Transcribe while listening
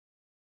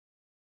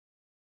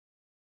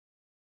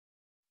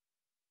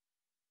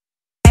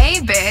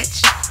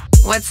bitch,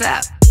 what's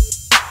up?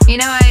 You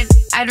know,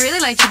 I'd really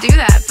like to do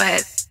that,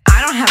 but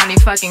I don't have any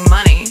fucking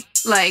money.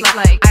 Like,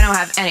 I don't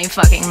have any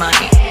fucking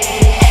money.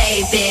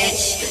 Hey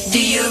bitch, do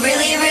you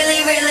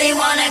really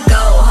wanna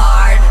go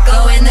hard?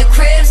 Go in the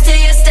cribs to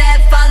your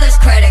stepfather's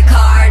credit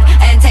card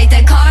and take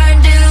the car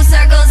and do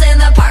circles in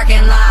the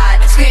parking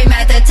lot. Scream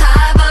at the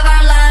top of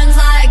our lungs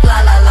like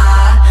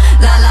la-la-la,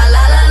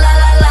 la-la-la,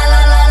 la-la-la,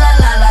 la-la-la,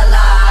 la-la-la,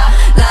 la-la-la,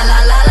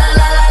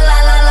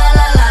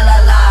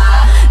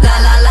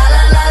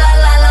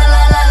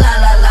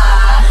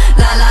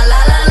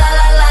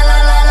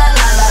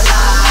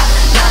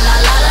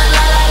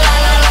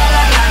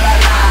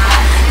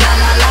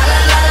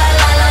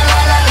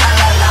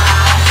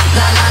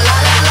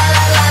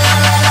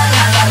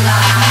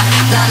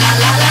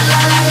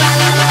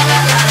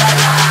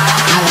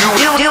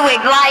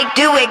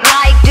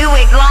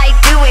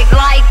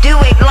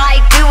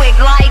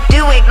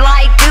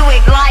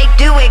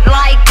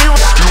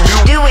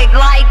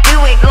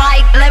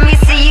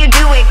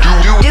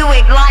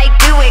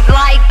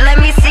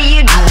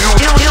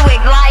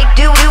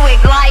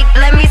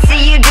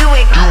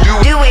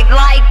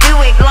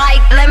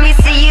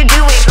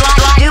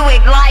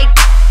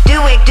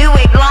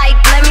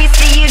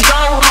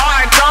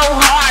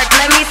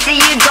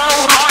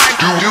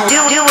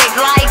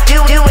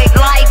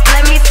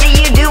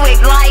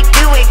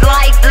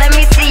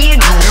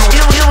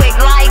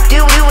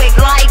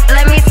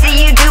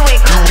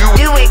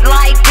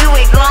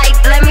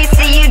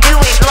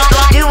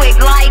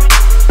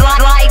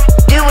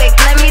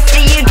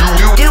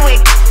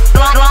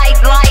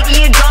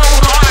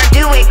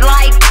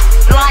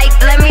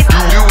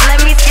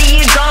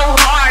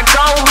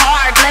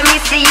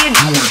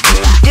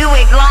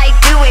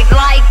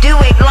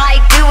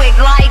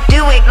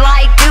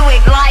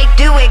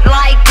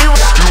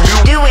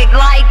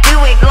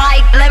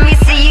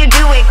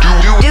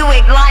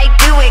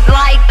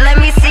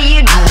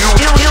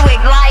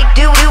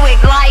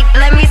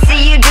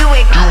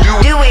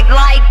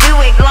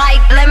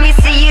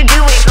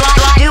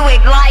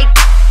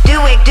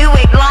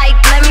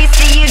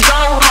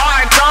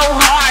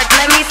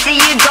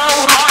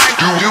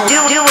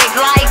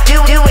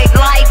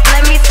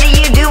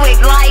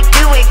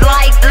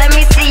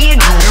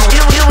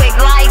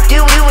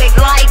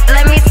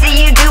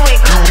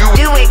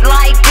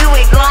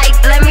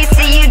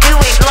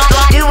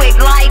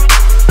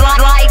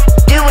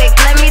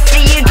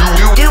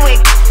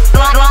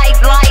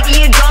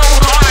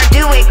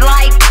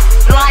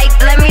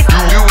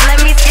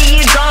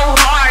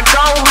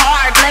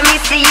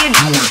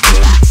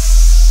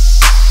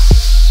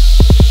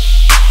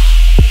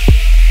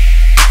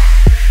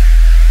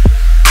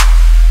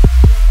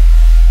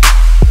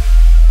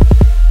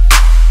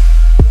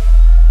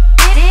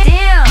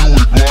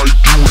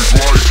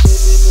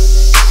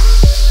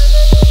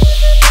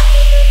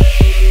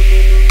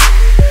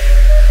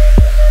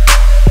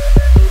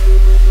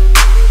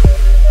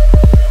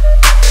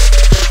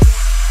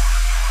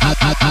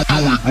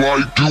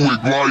 do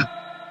it right.